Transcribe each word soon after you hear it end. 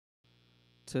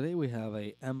Today we have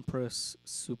a Empress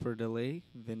Superdelay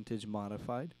vintage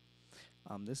modified.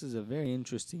 This is a very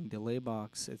interesting delay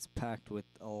box. It's packed with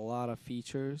a lot of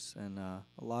features, and a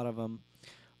lot of them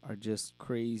are just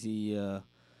crazy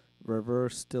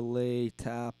reverse delay,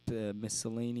 tap,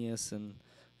 miscellaneous, and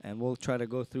we'll try to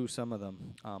go through some of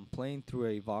them. Playing through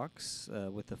a Vox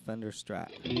with a Fender Strat.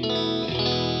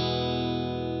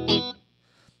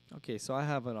 Okay, so I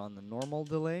have it on the normal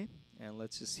delay, and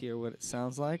let's just hear what it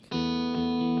sounds like.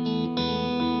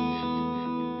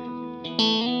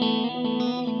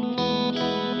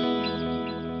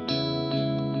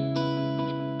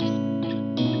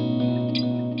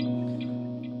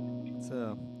 It's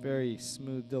a very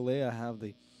smooth delay. I have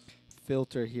the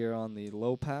filter here on the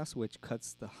low pass, which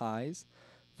cuts the highs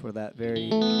for that very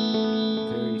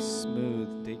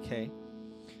smooth decay.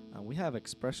 We have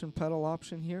expression pedal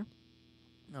option here.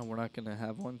 Now we're not going to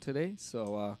have one today,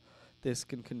 so this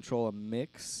can control a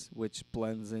mix, which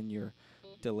blends in your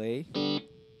delay. You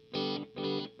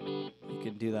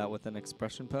can do that with an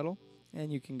expression pedal,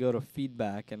 and you can go to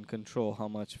feedback and control how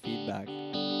much feedback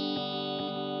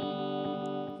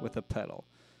with a pedal,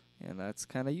 and that's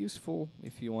kind of useful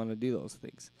if you want to do those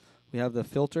things. We have the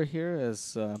filter here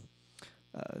as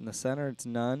in the center. It's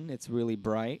none. It's really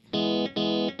bright.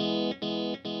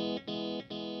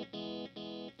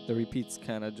 The repeats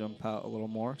kind of jump out a little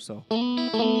more, so just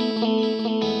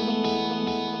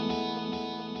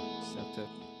have to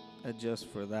adjust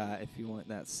for that if you want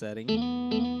that setting.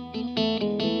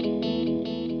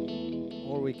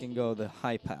 Or we can go the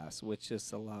high pass, which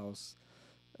just allows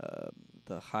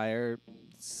the higher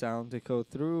sound to go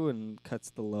through and cuts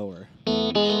the lower.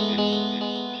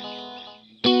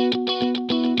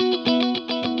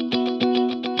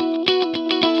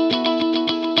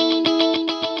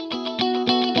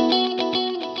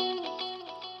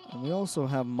 And we also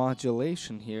have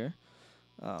modulation here,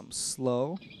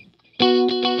 slow.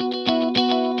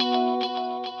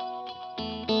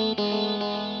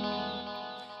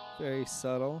 Very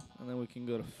subtle, and then we can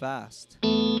go to fast.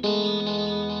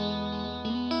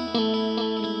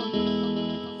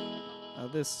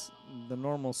 The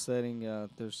normal setting,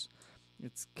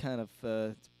 it's kind of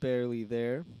it's barely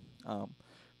there,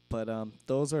 but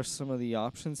those are some of the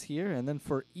options here. And then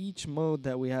for each mode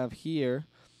that we have here,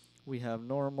 we have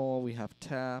normal, we have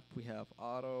tap, we have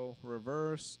auto,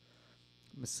 reverse,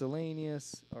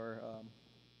 miscellaneous, or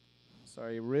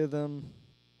rhythm,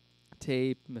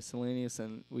 tape, miscellaneous,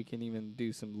 and we can even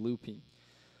do some looping.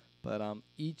 But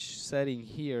each setting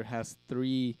here has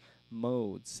 3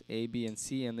 modes, A, B, and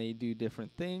C, and they do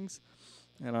different things.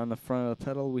 And on the front of the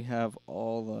pedal, we have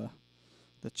all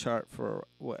the chart for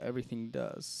what everything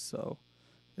does. So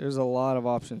there's a lot of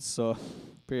options. So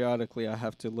periodically, I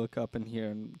have to look up in here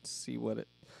and see what's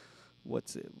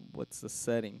the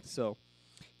setting. So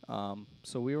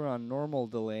so we were on normal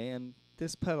delay, and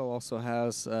this pedal also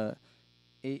has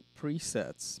 8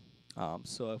 presets.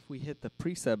 So if we hit the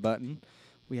preset button,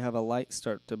 we have a light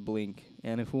start to blink,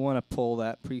 and if we want to pull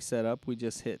that preset up, we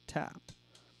just hit tap.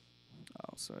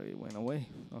 Oh, sorry, it went away.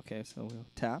 Okay, so we'll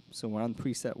tap. So we're on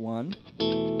preset 1.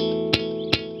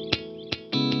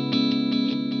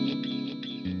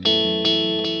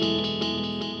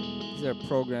 These are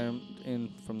programmed in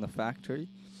from the factory.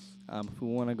 If we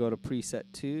want to go to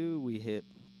preset 2, we hit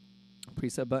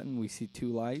preset button, we see 2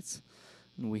 lights,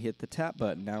 and we hit the tap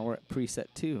button. Now we're at preset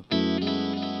 2.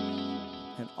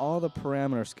 And all the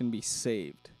parameters can be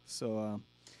saved. So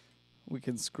we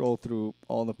can scroll through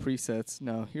all the presets.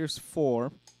 Now here's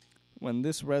 4. When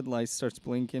this red light starts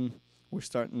blinking, we're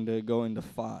starting to go into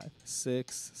 5,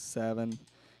 6, 7,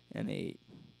 and 8.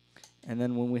 And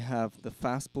then when we have the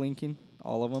fast blinking,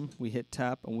 all of them, we hit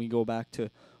tap and we go back to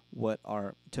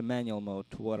manual mode,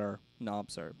 to what our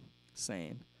knobs are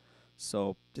saying.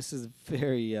 So this is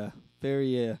very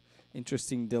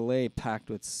interesting delay packed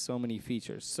with so many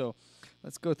features. So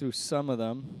let's go through some of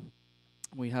them.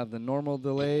 We have the normal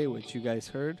delay, which you guys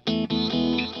heard. And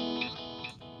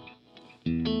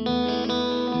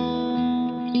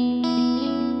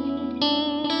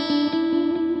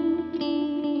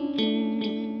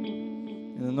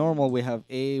the normal, we have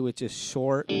A, which is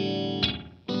short.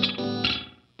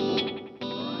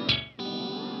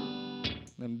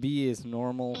 Then B is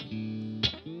normal.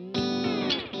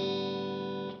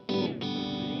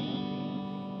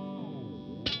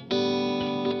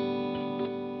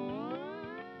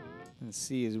 And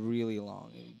C is really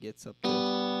long. It gets up there.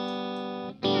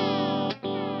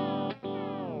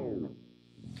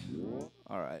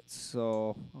 Alright,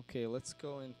 so, okay, let's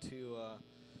go into,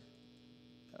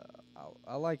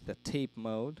 I like the tape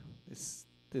mode.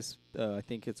 I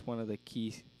think it's one of the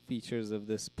key features of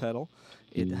this pedal.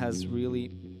 It has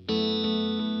really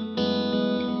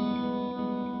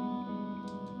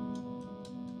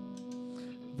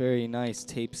very nice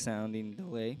tape sounding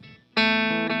delay.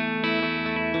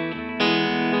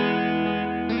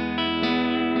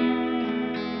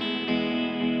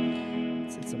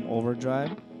 Let's hit some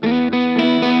overdrive.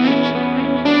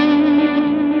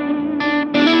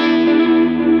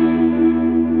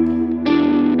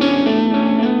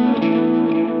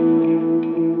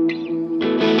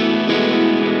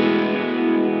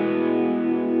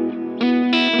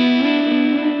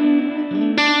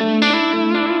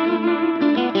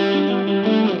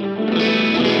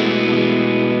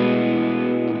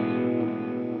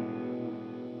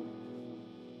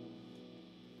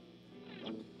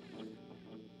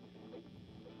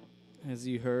 As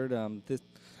you heard,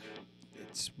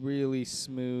 it's really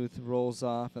smooth, rolls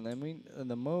off, and then in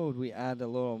the mode we add a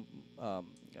little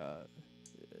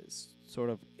sort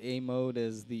of A mode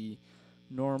as the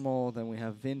normal, then we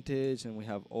have vintage, and we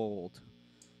have old.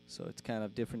 So it's kind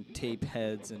of different tape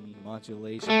heads and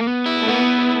modulation.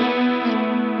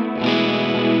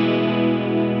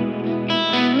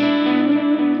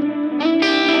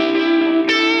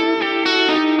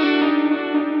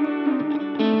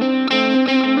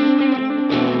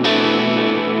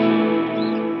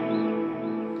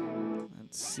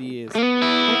 C is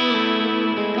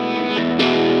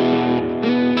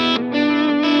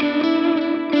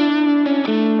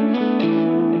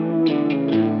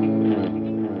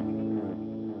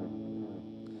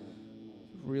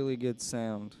really good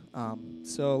sound.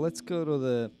 So let's go to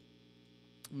the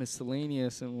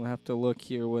miscellaneous, and we'll have to look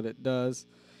here what it does.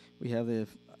 We have the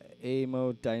A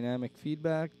mode, dynamic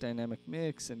feedback, dynamic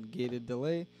mix, and gated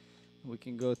delay. We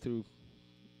can go through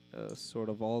sort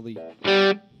of all the.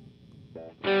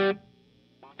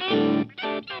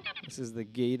 This is the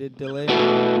gated delay.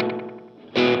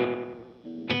 And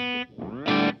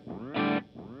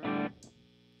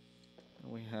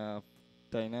we have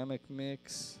dynamic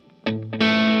mix.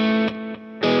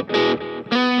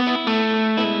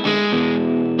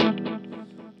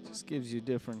 Just gives you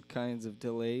different kinds of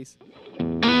delays.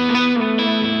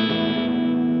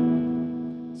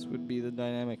 This would be the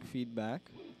dynamic feedback.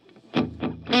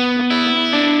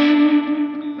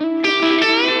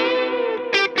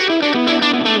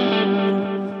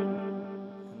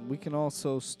 We can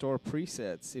also store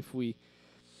presets. If we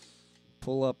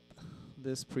pull up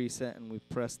this preset and we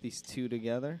press these two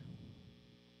together,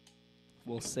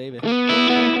 we'll save it.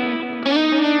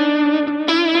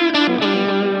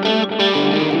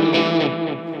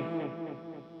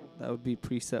 That would be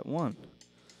preset 1.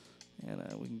 And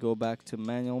we can go back to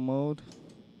manual mode.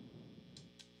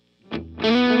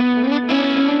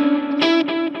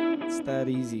 It's that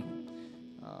easy.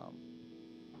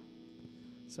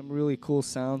 Some really cool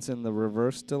sounds in the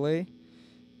reverse delay.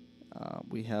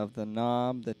 We have the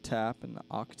knob, the tap, and the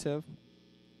octave.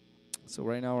 So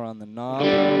right now we're on the knob.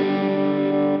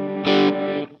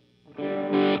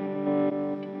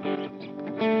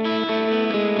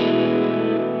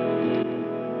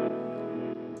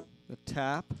 The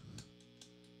tap.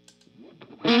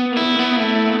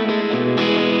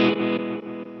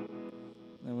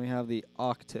 Then we have the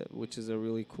octave, which is a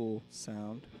really cool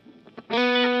sound.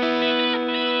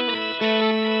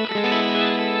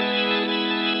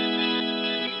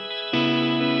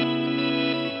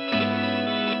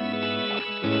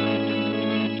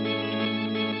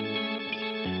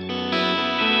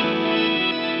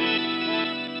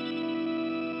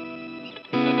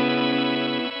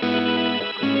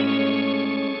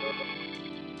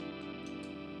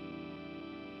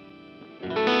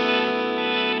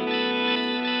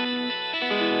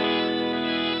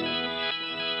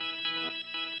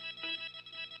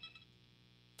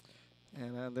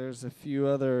 And there's a few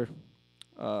other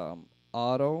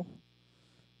auto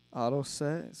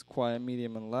set. It's quiet,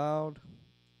 medium, and loud.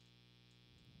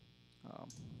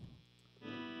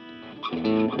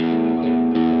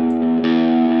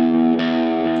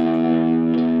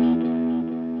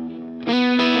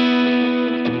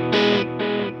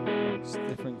 Just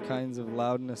different kinds of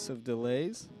loudness of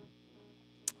delays.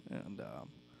 And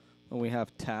then we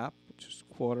have tap, which is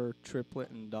quarter, triplet,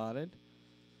 and dotted.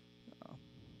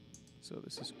 So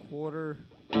this is quarter.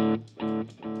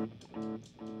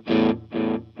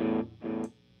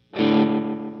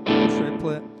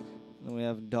 Triplet. And then we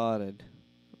have dotted,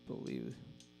 I believe.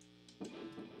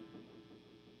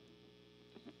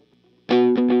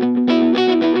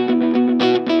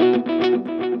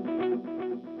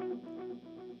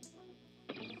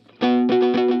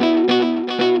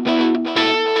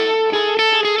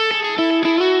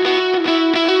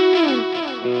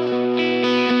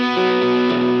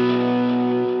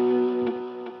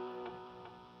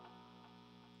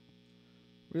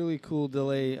 Really cool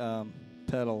delay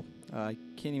pedal. I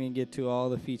can't even get to all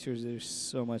the features. There's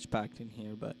so much packed in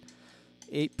here, but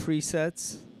 8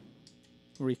 presets,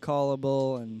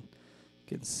 recallable, and you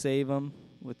can save them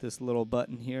with this little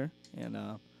button here, and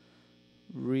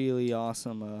really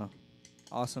awesome,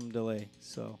 awesome delay.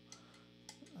 So,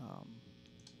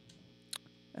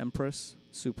 Empress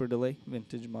Superdelay,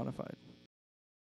 vintage modified.